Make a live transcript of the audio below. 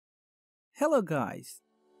Hello guys!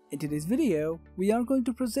 In today's video, we are going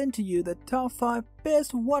to present to you the top 5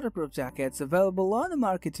 best waterproof jackets available on the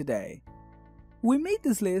market today. We made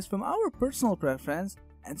this list from our personal preference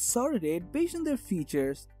and sorted it based on their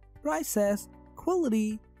features, prices,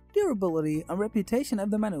 quality, durability and reputation of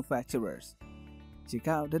the manufacturers. Check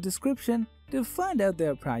out the description to find out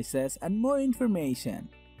their prices and more information.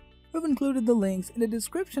 We've included the links in the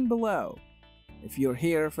description below. If you're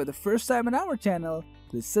here for the first time on our channel,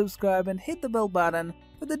 please subscribe and hit the bell button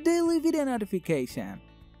for the daily video notification.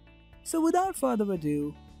 So without further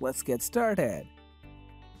ado, let's get started.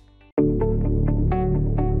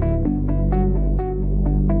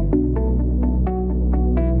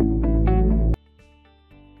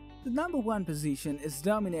 The number 1 position is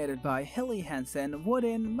dominated by HELLY HANSEN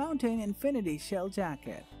Wooden Mountain Infinity Shell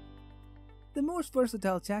Jacket. The most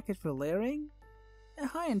versatile jacket for layering? A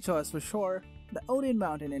high-end choice for sure, the ODIN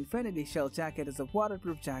Mountain Infinity Shell Jacket is a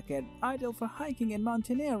waterproof jacket ideal for hiking and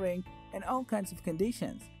mountaineering in all kinds of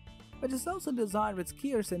conditions, but is also designed with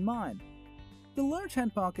skiers in mind. The large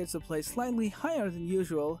hand pockets are placed slightly higher than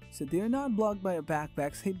usual, so they are not blocked by a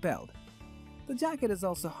backpack's hip belt. The jacket is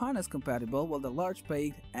also harness compatible, while the large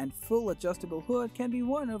peaked and full adjustable hood can be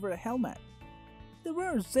worn over a helmet. There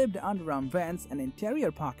are zipped underarm vents and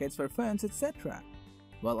interior pockets for phones, etc.,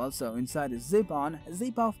 while also inside is zip-on,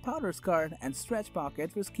 zip-off powder skirt and stretch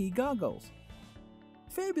pocket for ski goggles.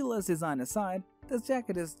 Fabulous design aside, this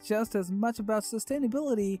jacket is just as much about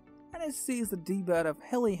sustainability, and it sees the debut of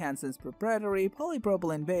HELLY HANSEN's proprietary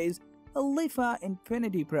polypropylene-based Lifa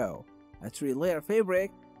Infinity Pro, a 3-layer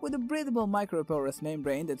fabric with a breathable microporous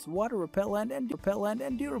membrane that's water repellent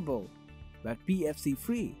and durable, but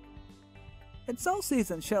PFC-free. Its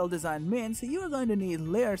all-season shell design means you are going to need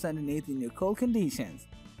layers underneath in your cold conditions.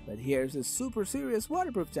 But here's a super serious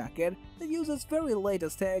waterproof jacket that uses very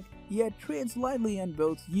latest tech, yet treads lightly on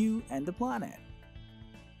both you and the planet.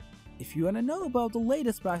 If you want to know about the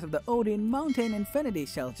latest price of the ODIN Mountain Infinity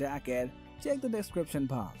Shell Jacket, check the description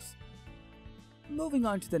box. Moving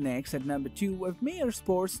on to the next at number 2 with MAIER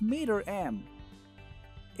Sports METOR M.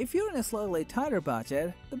 If you're in a slightly tighter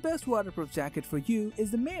budget, the best waterproof jacket for you is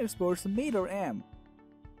the MAIER Sports METOR M.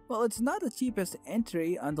 While it's not the cheapest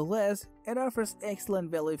entry on the list, it offers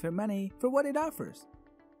excellent value for money for what it offers.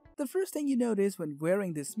 The first thing you notice when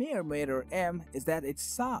wearing this MAIER METOR M is that it's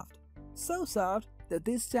soft. So soft that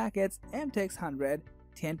this jacket's MTEX 100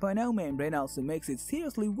 10.0 membrane also makes it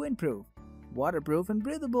seriously windproof, waterproof and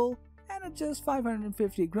breathable, and at just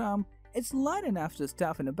 550 grams, it's light enough to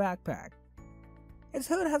stuff in a backpack. Its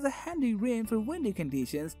hood has a handy rim for windy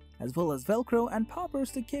conditions, as well as velcro and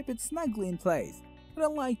poppers to keep it snugly in place, but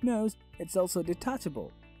unlike most, it's also detachable.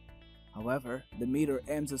 However, the METOR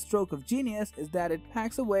M's stroke of genius is that it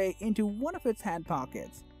packs away into one of its hand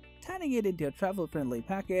pockets, turning it into a travel-friendly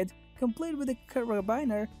package complete with a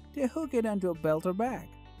carabiner to hook it onto a belt or bag.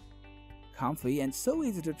 Comfy and so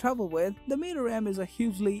easy to travel with, the METOR M is a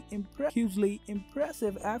hugely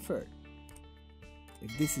impressive effort.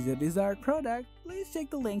 If this is your desired product, please check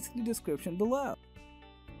the links in the description below.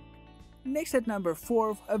 Next at number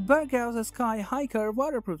 4, a BERGHAUS Sky Hiker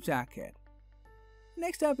Waterproof Jacket.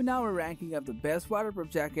 Next up in our ranking of the best waterproof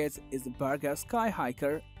jackets is the BERGHAUS Sky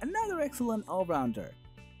Hiker, another excellent all-rounder.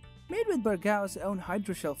 Made with BERGHAUS' own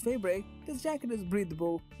hydroshell fabric, this jacket is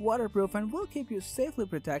breathable, waterproof and will keep you safely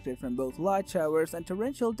protected from both light showers and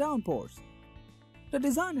torrential downpours. The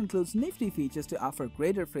design includes nifty features to offer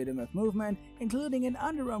greater freedom of movement, including an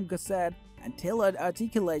underarm gusset and tailored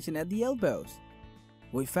articulation at the elbows.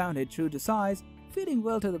 We found it true to size, fitting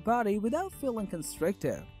well to the body without feeling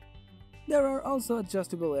constrictive. There are also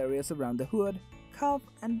adjustable areas around the hood, cuff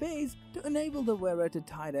and base to enable the wearer to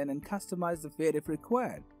tighten and customize the fit if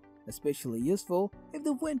required, especially useful if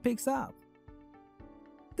the wind picks up.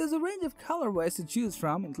 There's a range of colorways to choose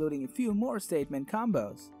from, including a few more statement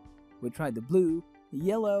combos. We tried the blue,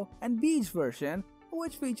 yellow and beige version,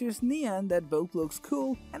 which features neon that both looks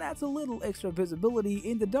cool and adds a little extra visibility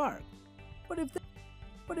in the dark. But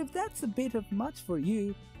if that's a bit of much for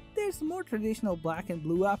you, there's more traditional black and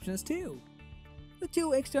blue options too. The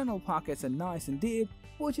 2 external pockets are nice and deep,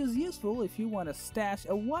 which is useful if you want to stash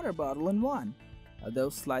a water bottle in one, although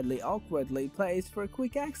slightly awkwardly placed for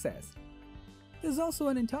quick access. There's also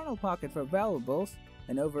an internal pocket for valuables,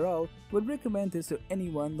 and overall, would recommend this to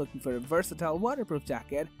anyone looking for a versatile waterproof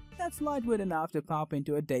jacket that's lightweight enough to pop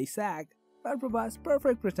into a day sack, but provides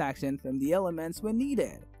perfect protection from the elements when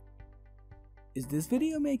needed. Is this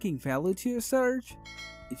video making value to your search?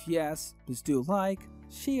 If yes, please do like,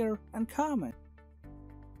 share, and comment.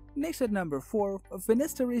 Next at number 4, a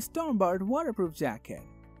FINISTERRE STORMBIRD Waterproof Jacket.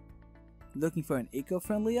 Looking for an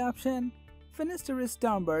eco-friendly option? FINISTERRE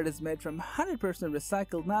STORMBIRD is made from 100%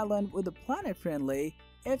 recycled nylon with a planet-friendly,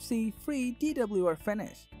 FC-free DWR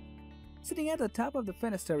finish. Sitting at the top of the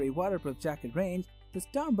FINISTERRE waterproof jacket range, the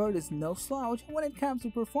STORMBIRD is no slouch when it comes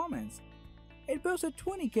to performance. It boasts a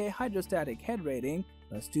 20K hydrostatic head rating,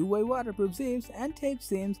 plus two-way waterproof zips and tape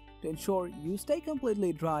seams to ensure you stay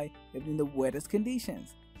completely dry even in the wettest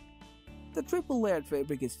conditions. The triple-layered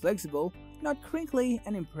fabric is flexible, not crinkly,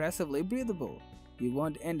 and impressively breathable. You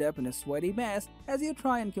won't end up in a sweaty mess as you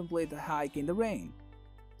try and complete the hike in the rain.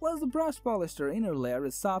 Plus, the brushed polyester inner layer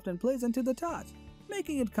is soft and pleasant to the touch,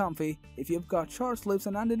 making it comfy if you've got short sleeves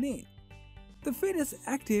and underneath. The fit is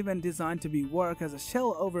active and designed to work as a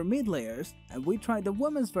shell over mid-layers, and we tried the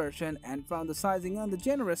women's version and found the sizing on the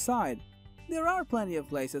generous side. There are plenty of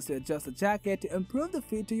places to adjust the jacket to improve the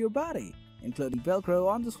fit to your body, including Velcro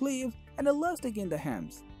on the sleeves and elastic in the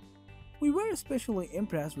hems. We were especially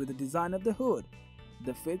impressed with the design of the hood.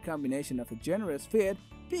 The fit combination of a generous fit,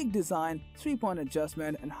 big design, 3-point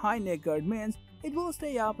adjustment, and high neck guard means it will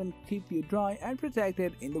stay up and keep you dry and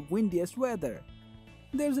protected in the windiest weather.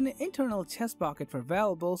 There's an internal chest pocket for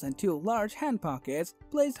valuables and 2 large hand pockets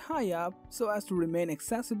placed high up so as to remain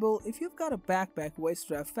accessible if you've got a backpack waist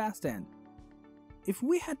strap fastened. If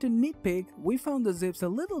we had to nitpick, we found the zips a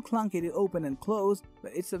little clunky to open and close,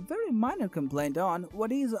 but it's a very minor complaint on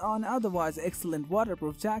what is an otherwise excellent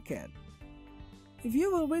waterproof jacket. If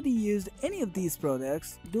you've already used any of these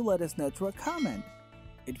products, do let us know through a comment.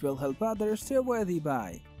 It will help others to avoid the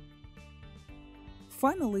buy.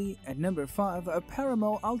 Finally, at number 5, a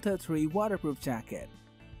Paramo Ultra 3 waterproof jacket.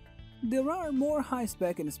 There are more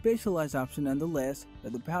high-spec and specialized options on the list,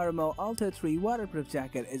 but the Paramo Ultra 3 waterproof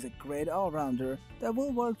jacket is a great all-rounder that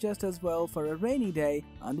will work just as well for a rainy day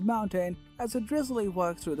on the mountain as a drizzly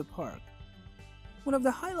walk through the park. One of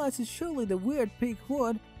the highlights is surely the weird pink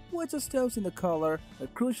hood, which is stoves in the collar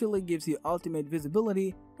but crucially gives you ultimate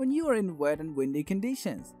visibility when you are in wet and windy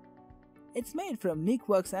conditions. It's made from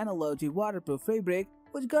Nikwax Analogy waterproof fabric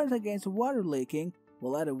which guards against water leaking,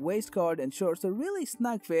 while at a waistguard ensures a really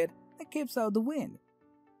snug fit that keeps out the wind.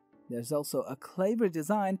 There's also a clever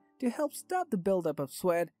design to help stop the buildup of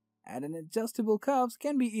sweat, and an adjustable cuffs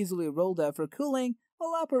can be easily rolled up for cooling,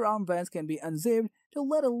 while upper armbands can be unzipped to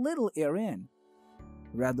let a little air in.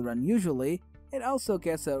 Rather unusually, it also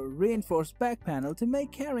gets a reinforced back panel to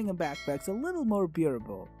make carrying a backpack a little more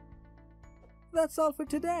bearable. That's all for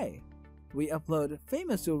today. We upload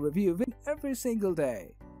famous tool reviews every single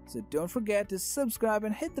day, so don't forget to subscribe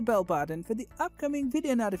and hit the bell button for the upcoming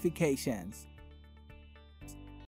video notifications.